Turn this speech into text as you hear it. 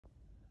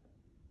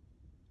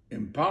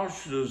In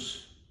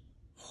Parshas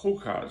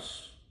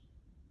Chukas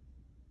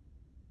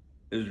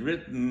is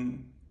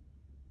written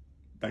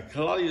that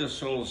Klal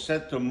Yisrael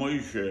said to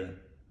Moshe,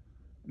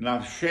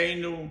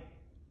 Nafshenu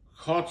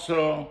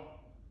chotzo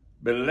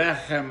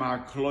belechem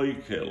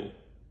ha-kloikel.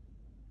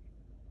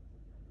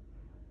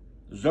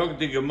 Zog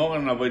die Gemara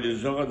Avodah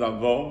Zorah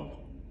Davor,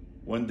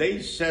 when they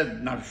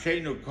said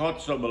Nafshenu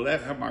chotzo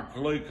belechem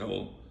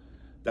ha-kloikel,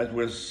 that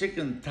we're sick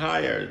and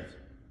tired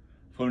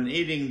from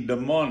eating the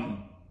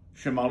mon,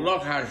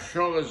 Shemaloch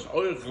ha-shores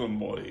oichel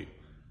moi,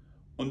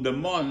 and the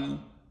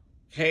mon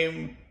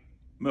came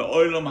me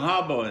oilam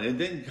haba, it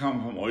didn't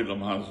come from oilam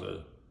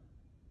hazeh.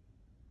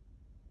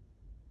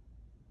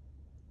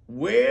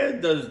 Where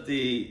does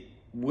the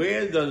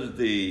Klal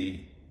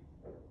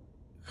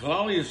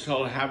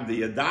Yisrael have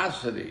the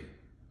audacity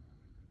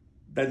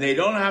that they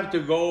don't have to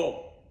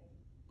go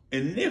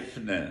in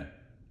nifne,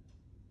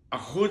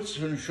 achutz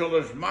from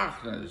sholosh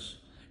machnes?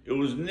 It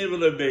was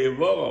nivle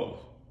be'evorov.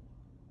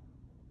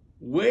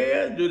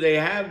 Where do they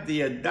have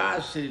the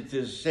audacity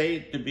to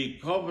say, to be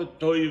covered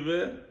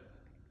toive,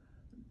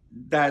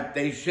 that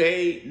they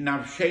say,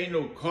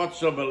 nafshenu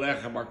kotzo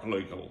belechem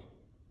ha-kloikel?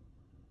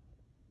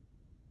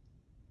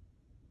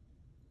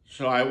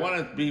 So I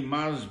want to be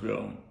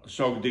masbil.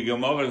 So the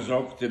Gemara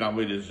sagt in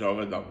Avodah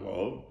Zorah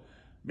Davor,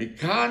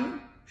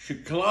 Mikan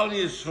sheklal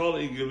Yisrael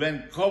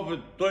igven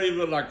covered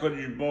toive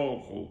l'HaKadosh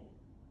Baruch Hu.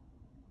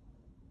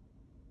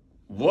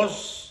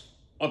 Was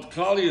at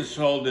Klal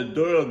Yisrael the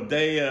door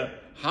day?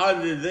 How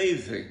did they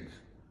think?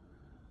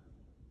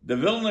 The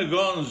Vilna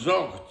Gaon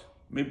sagt,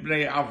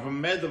 mipnei af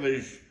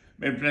Medrash,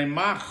 mipnei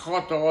ma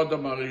chot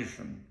ha'odam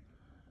harishon.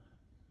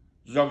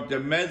 Sagt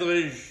der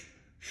Medrash,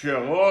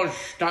 sherosh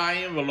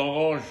shtayim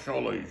v'lo rosh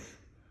sholosh.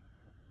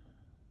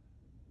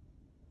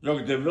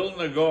 Sagt der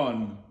Vilna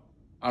Gaon,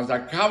 as a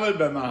kavel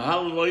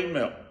b'mahal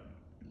loimer,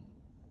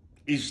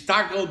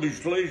 istakel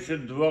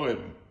b'shloishe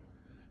dvorim,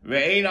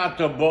 ve'ein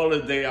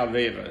atobole de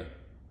avere,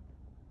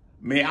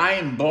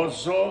 me'ayin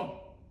boso,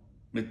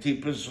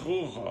 metipes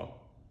rucha,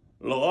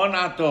 lo'on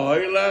ato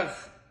hoylech,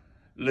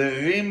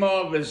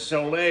 lerimo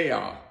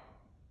v'soleya,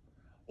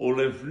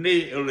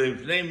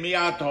 ulefnei mi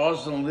ato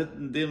hosen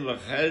litten din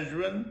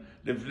v'cheshven,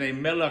 lefnei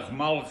melech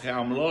malchi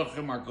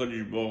amlochim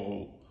HaKadosh Baruch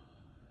Hu.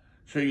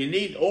 So you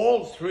need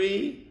all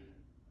three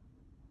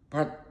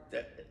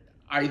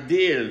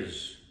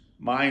ideas.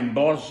 Ma'ayin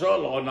boso,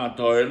 lo'on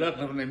ato hoylech,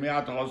 lefnei mi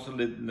ato hosen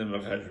litten din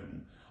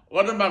v'cheshven.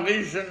 Odom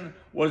Harishon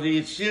was the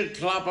Yitzir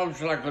Klapam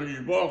shel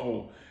HaKadosh Baruch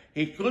Hu.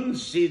 He couldn't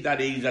see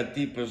that he's a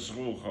tipus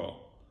rucha.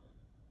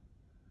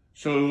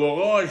 So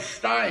Rosh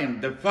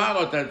Stein, the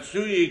Pharaoh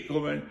Tatsui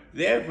coming,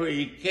 therefore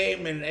he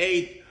came and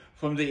ate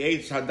from the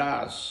Eitz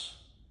Hadas.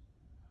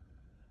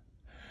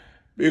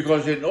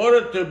 Because in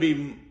order to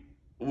be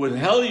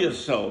withheld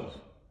yourself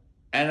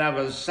and have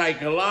a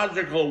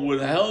psychological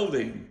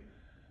withholding,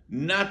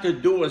 not to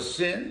do a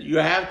sin, you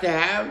have to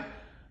have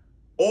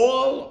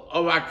all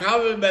of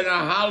Akavim ben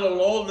Ahalal,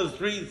 all the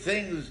three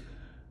things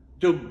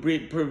to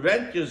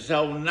prevent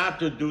yourself not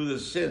to do the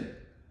sin.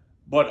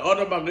 But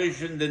Odom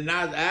Harishon did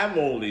not have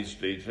all these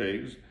three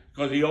things,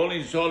 because he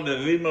only saw the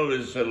Rima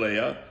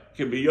v'Seleya,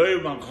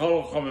 Kibiyoyim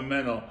Achol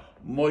Chomimeno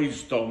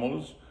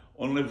Moistomos,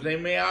 and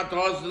Lifnei Me'at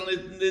Hosen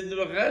Litten Din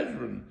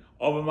V'Cheshven.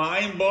 Over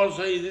Ma'ayin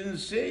Bosa he didn't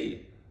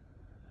see.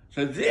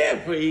 So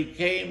therefore he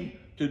came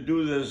to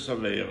do the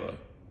Savera.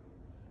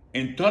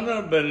 In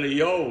Toner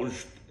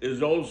B'Liyosh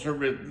is also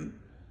written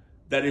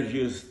that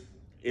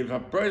if a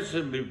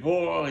person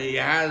before he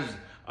has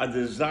a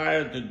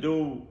desire to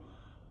do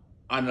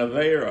an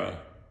avera,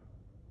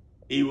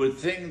 he would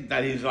think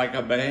that he's like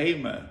a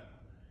behemoth.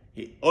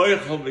 He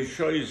oichel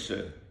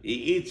v'shoyse, he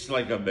eats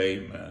like a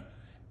behemoth,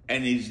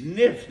 and he's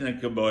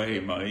nifnek a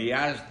behemoth. He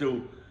has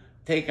to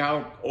take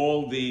out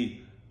all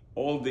the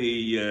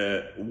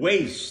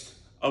waste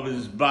of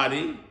his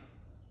body,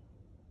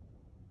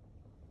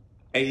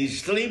 and he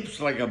sleeps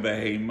like a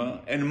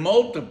behemoth and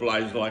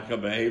multiplies like a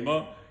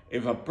behemoth.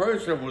 If a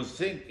person would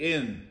think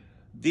in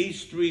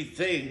these three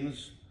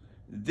things,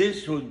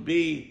 this would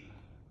be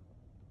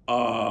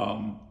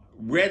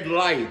red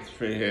light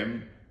for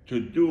him to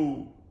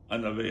do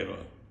an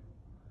avera.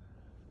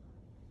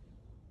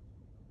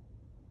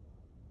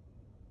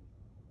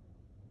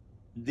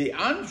 The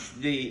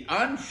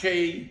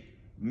Anshe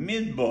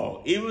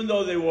Midbar, even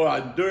though they were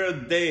a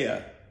dirt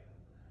there,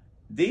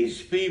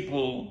 these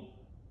people,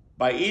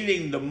 by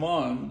eating the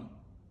mon,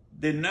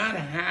 did not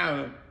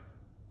have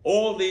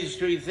all these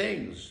three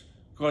things,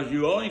 because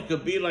you only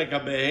could be like a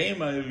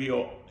behemoth if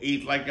you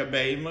eat like a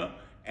behemoth,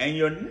 and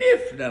you're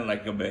nifna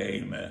like a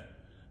behemoth.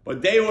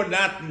 But they were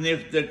not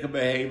nifna like a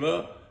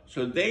behemoth,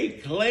 so they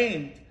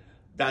claimed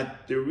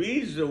that the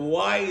reason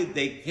why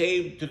they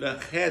came to the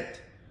chet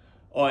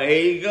or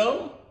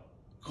egel,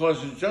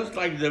 because it's just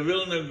like the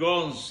Vilna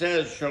Gaon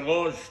says,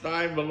 Shalosh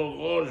Shtayim v'lo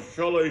rosh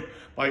sholosh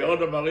by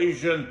Odom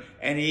Harishon,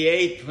 and he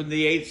ate from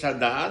the Eitz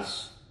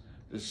Hadas.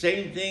 The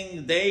same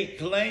thing they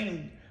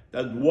claimed,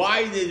 that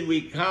why did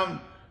we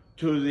come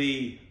to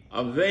the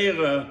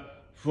Avera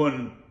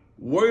from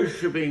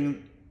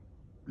worshipping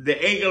the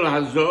Egel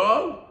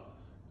Hazor?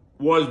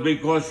 was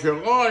because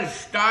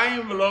Shorosh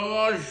Shtayim v'lo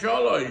Rosh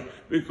Sholosh,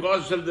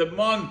 because of the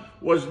month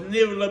was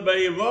Nivla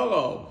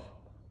Be'Yivorov.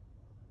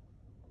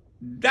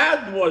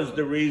 That was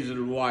the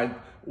reason why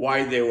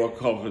they were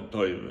covered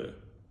Toiva.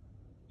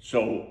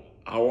 So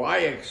how I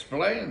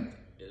explained,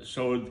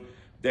 so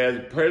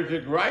they're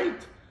perfect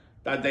right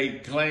that they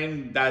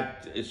claim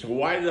that. So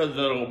why does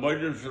the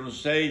Rabbi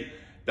say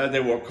that they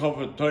were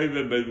covered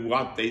Toiva with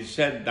what they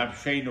said?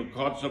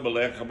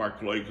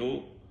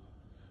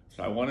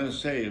 So I want to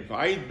say, if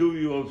I do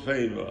you a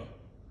favor,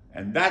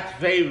 and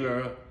that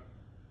favor,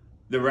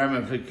 the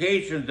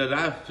ramifications of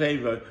that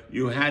favor,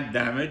 you had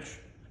damage,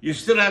 you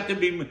still have to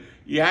be.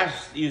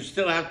 You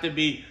still have to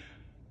be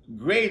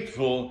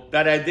grateful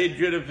that I did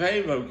you the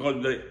favor,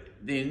 because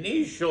the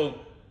initial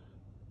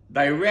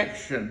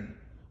direction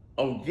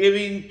of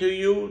giving to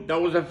you, that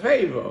was a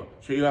favor.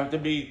 So you have to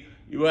be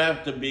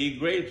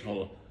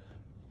grateful.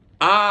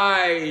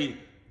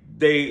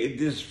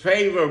 This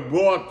favor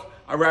brought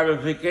a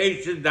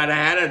ramification that I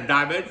had a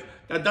damage.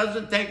 That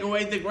doesn't take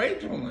away the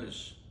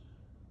gratefulness.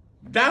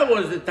 That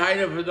was the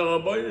title for the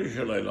Rabbi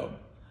Shalom.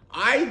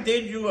 I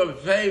did you a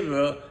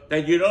favor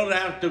that you don't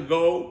have to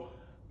go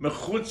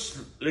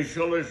mechutz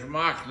l'sholosh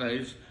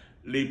machnes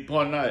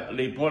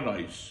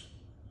liponos.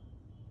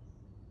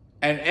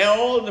 And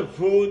all the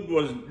food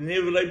was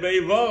nivle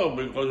beivor,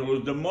 because it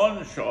was the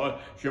mon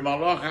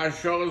shemalach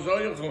hashor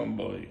zoychlam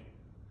boy.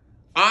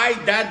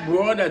 That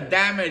brought a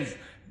damage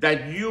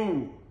that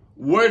you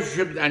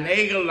worshipped an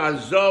egel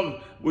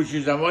azov, which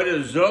is a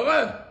avodah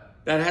zorah,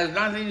 that has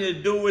nothing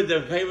to do with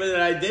the favor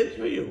that I did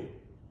for you.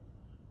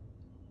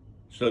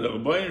 So the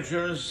Rabbi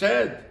Shlomo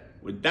said,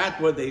 with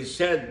that what they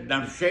said,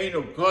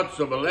 Namsheinu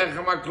kotzo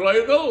b'lechem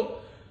hakloigel,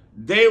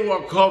 they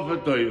were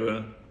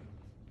comfortable.